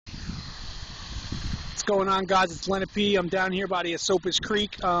What's going on, guys? It's Lenape. I'm down here by the Esopus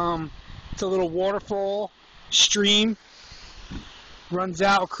Creek. It's a little waterfall stream. Runs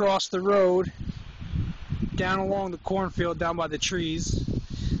out across the road, down along the cornfield, down by the trees.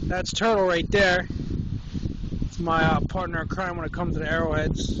 That's Turtle right there. It's my partner in crime when it comes to the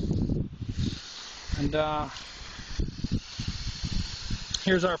arrowheads. And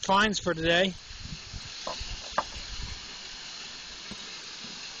here's our finds for today.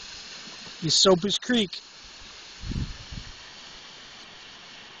 Esopus Creek.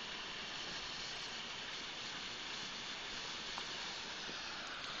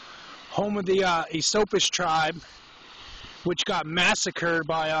 Home of the Esopus tribe, which got massacred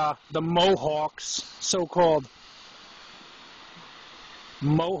by the Mohawks, so-called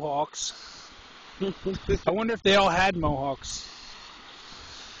Mohawks. I wonder if they all had Mohawks.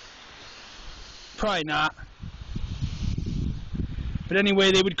 Probably not. But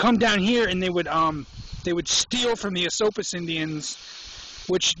anyway, they would come down here and they would steal from the Esopus Indians,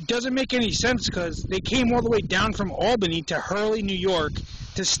 which doesn't make any sense because they came all the way down from Albany to Hurley, New York,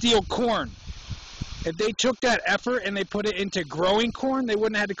 to steal corn. If they took that effort and they put it into growing corn, they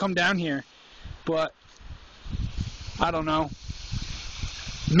wouldn't have had to come down here. But I don't know.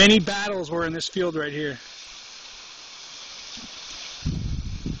 Many battles were in this field right here,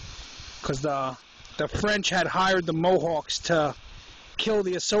 because the French had hired the Mohawks to kill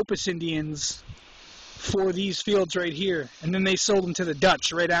the Esopus Indians for these fields right here, and then they sold them to the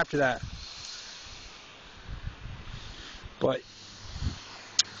Dutch right after that. But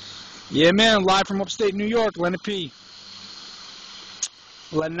yeah, man, live from upstate New York, Lenape.